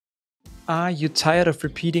Are you tired of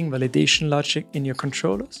repeating validation logic in your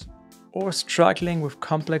controllers? Or struggling with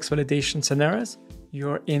complex validation scenarios?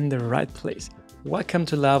 You're in the right place. Welcome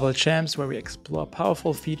to Laravel Gems, where we explore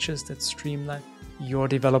powerful features that streamline your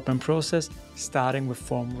development process, starting with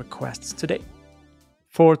form requests today.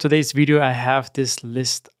 For today's video, I have this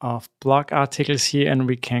list of blog articles here, and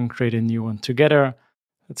we can create a new one together.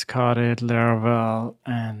 Let's call it Laravel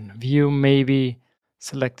and view maybe.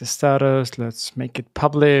 Select the status, let's make it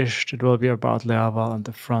published. It will be about Laravel on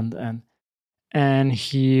the front end. And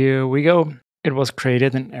here we go. It was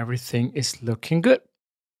created and everything is looking good.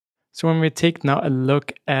 So when we take now a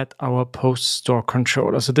look at our post store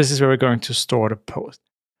controller, so this is where we're going to store the post.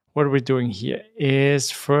 What we're doing here is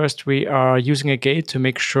first we are using a gate to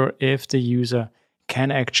make sure if the user can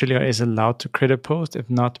actually or is allowed to create a post. If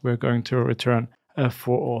not, we're going to return a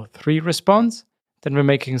 403 response. Then we're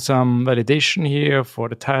making some validation here for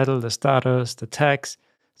the title, the status, the tags.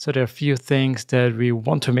 So there are a few things that we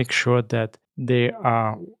want to make sure that they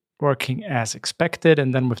are working as expected.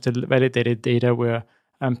 And then with the validated data, we're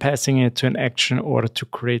passing it to an action in order to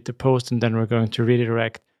create the post. And then we're going to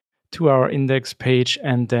redirect to our index page.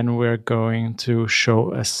 And then we're going to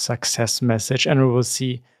show a success message and we will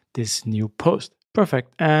see this new post.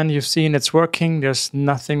 Perfect. And you've seen it's working. There's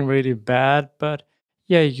nothing really bad, but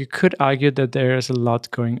yeah, you could argue that there is a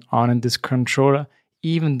lot going on in this controller,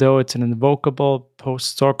 even though it's an invocable post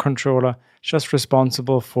store controller, just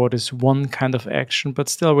responsible for this one kind of action. But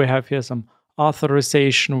still, we have here some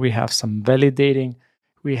authorization, we have some validating,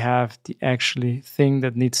 we have the actually thing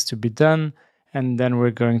that needs to be done, and then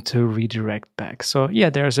we're going to redirect back. So yeah,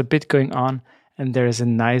 there's a bit going on, and there is a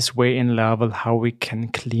nice way in Laravel how we can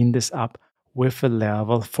clean this up with a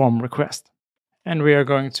Laravel form request. And we are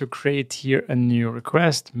going to create here a new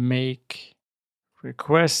request, make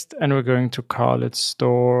request, and we're going to call it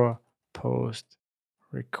store post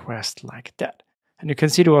request like that. And you can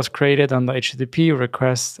see it was created on the HTTP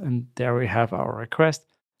request, and there we have our request.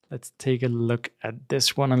 Let's take a look at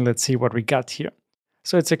this one and let's see what we got here.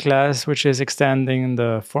 So it's a class which is extending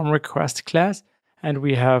the form request class, and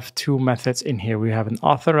we have two methods in here. We have an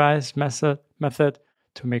authorize method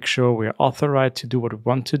to make sure we are authorized to do what we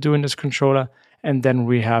want to do in this controller. And then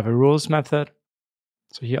we have a rules method.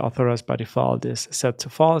 So here authorized by default is set to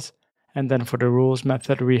false. And then for the rules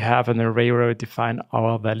method, we have an array where we define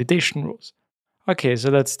our validation rules. Okay, so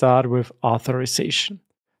let's start with authorization.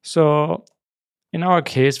 So in our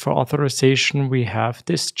case, for authorization, we have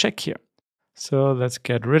this check here. So let's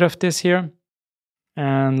get rid of this here.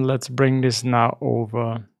 And let's bring this now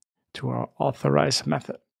over to our authorize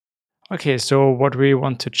method. Okay, so what we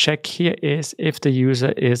want to check here is if the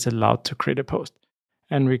user is allowed to create a post.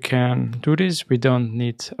 And we can do this. We don't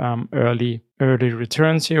need early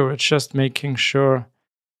returns here. We're just making sure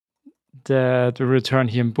that the return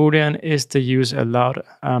here in Boolean is the user allowed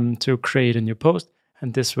to create a new post.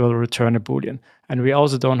 And this will return a Boolean. And we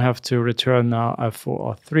also don't have to return now a 4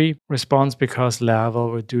 or 3 response because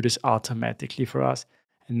Laravel will do this automatically for us.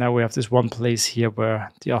 And now we have this one place here where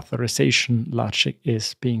the authorization logic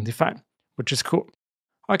is being defined, which is cool.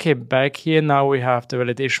 Okay, back here now we have the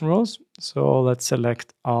validation rules. So let's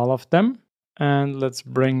select all of them and let's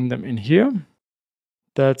bring them in here.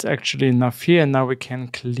 That's actually enough here. And now we can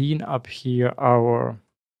clean up here our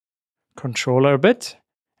controller a bit.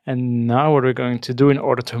 And now what we're going to do in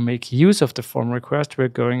order to make use of the form request, we're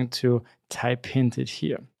going to type hint it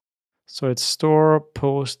here. So it's store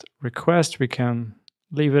post request. We can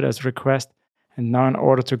leave it as request. And now in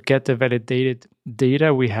order to get the validated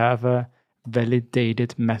data, we have a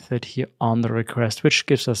validated method here on the request, which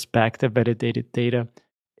gives us back the validated data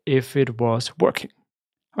if it was working.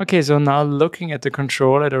 Okay, so now looking at the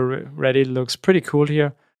controller, it already looks pretty cool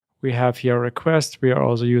here. We have here a request. We are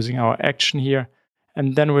also using our action here.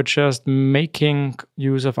 And then we're just making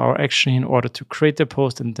use of our action in order to create the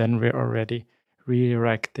post. And then we're already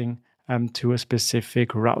redirecting to a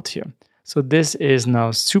specific route here. So this is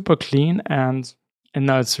now super clean and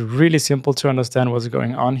now it's really simple to understand what's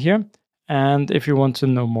going on here. And if you want to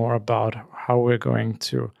know more about how we're going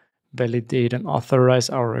to validate and authorize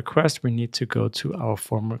our request, we need to go to our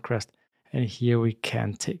form request. And here we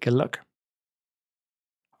can take a look.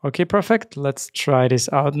 Okay, perfect. Let's try this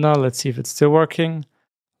out now. Let's see if it's still working.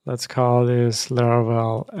 Let's call this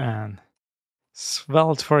Laravel and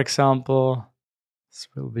Svelte, for example. This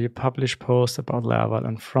will be a published post about Laravel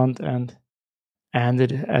and front end. And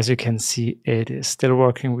as you can see, it is still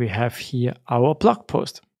working. We have here our blog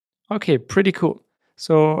post. Okay, pretty cool.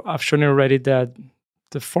 So I've shown you already that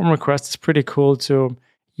the form request is pretty cool to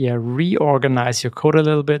reorganize your code a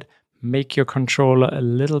little bit, make your controller a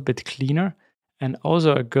little bit cleaner. And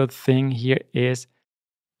also a good thing here is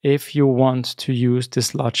if you want to use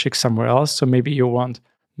this logic somewhere else. So maybe you want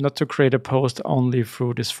not to create a post only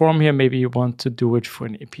through this form here. Maybe you want to do it for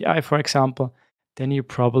an API, for example. Then you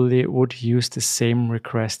probably would use the same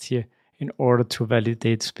request here in order to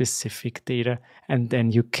validate specific data. And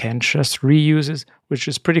then you can just reuse it, which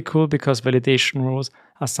is pretty cool because validation rules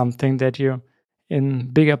are something that you, in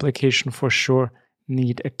big application for sure,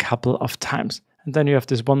 need a couple of times. And then you have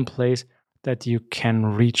this one place that you can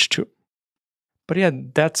reach to. But yeah,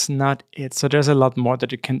 that's not it. So there's a lot more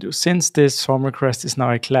that you can do. Since this form request is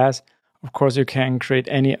now a class, of course, you can create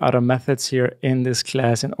any other methods here in this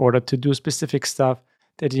class in order to do specific stuff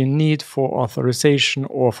that you need for authorization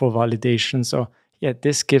or for validation. So yeah,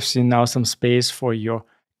 this gives you now some space for your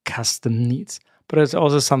custom needs. But there's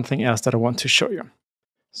also something else that I want to show you.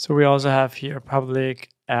 So we also have here public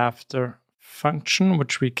after function,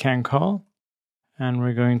 which we can call, and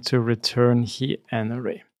we're going to return here an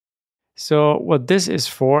array. So what this is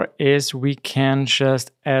for is we can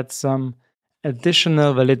just add some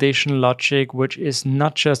additional validation logic, which is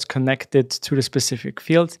not just connected to the specific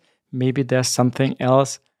field. Maybe there's something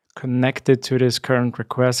else connected to this current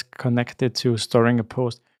request, connected to storing a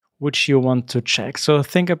post, which you want to check. So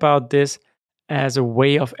think about this as a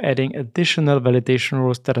way of adding additional validation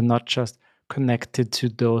rules that are not just connected to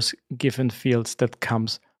those given fields that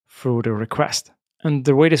comes through the request. And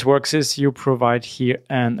the way this works is you provide here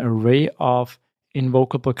an array of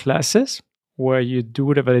invocable classes where you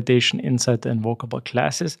do the validation inside the invocable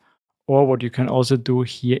classes. Or what you can also do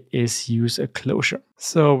here is use a closure.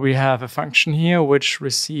 So we have a function here which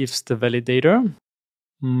receives the validator.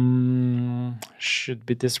 Should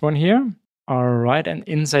be this one here. All right, and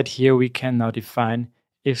inside here we can now define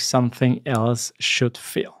if something else should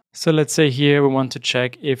fail. So let's say here we want to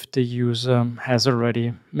check if the user has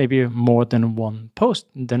already maybe more than one post.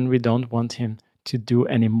 Then we don't want him to do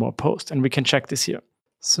any more posts. And we can check this here.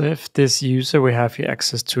 So if this user, we have here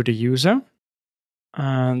access to the user.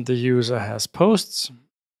 And the user has posts.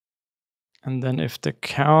 And then if the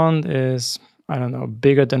count is, I don't know,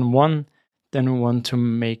 bigger than 1, then we want to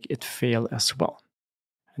make it fail as well.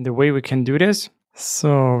 And the way we can do this,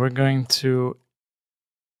 so we're going to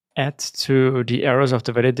add to the errors of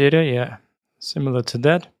the validator. Yeah, similar to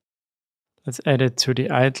that. Let's add it to the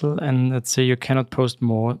idle. And let's say you cannot post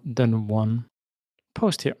more than one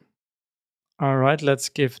post here. All right, let's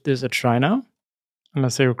give this a try now. And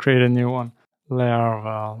let's say we create a new one.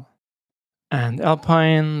 Laravel and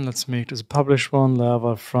Alpine. Let's make this a published one,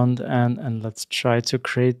 Laravel front end, and let's try to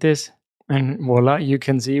create this. And voila, you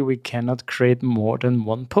can see we cannot create more than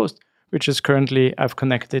one post, which is currently, I've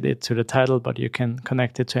connected it to the title, but you can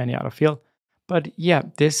connect it to any other field. But yeah,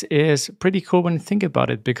 this is pretty cool when you think about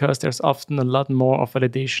it, because there's often a lot more of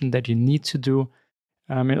validation that you need to do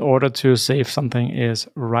in order to say if something is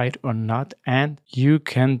right or not. And you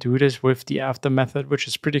can do this with the after method, which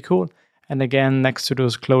is pretty cool. And again, next to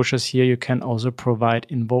those closures here, you can also provide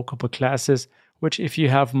invocable classes, which if you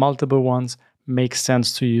have multiple ones, makes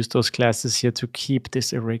sense to use those classes here to keep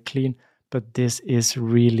this array clean. But this is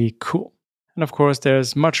really cool. And of course,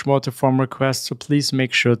 there's much more to form requests, so please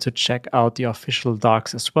make sure to check out the official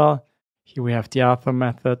docs as well. Here we have the after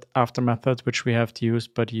method, which we have to use,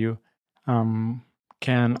 but you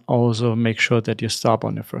can also make sure that you stop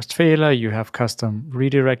on the first failure. You have custom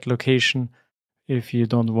redirect location if you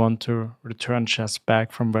don't want to return just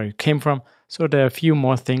back from where you came from. So there are a few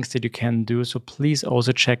more things that you can do. So please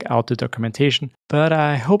also check out the documentation. But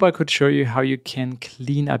I hope I could show you how you can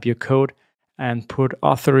clean up your code and put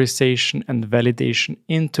authorization and validation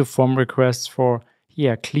into form requests for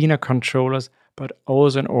cleaner controllers, but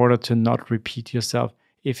also in order to not repeat yourself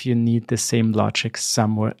if you need the same logic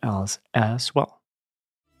somewhere else as well.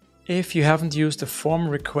 If you haven't used the form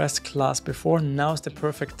request class before, now's the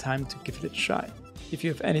perfect time to give it a try. If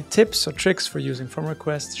you have any tips or tricks for using form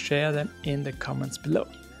requests, share them in the comments below.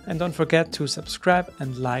 And don't forget to subscribe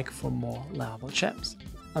and like for more Laravel Gems.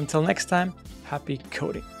 Until next time, happy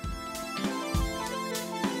coding!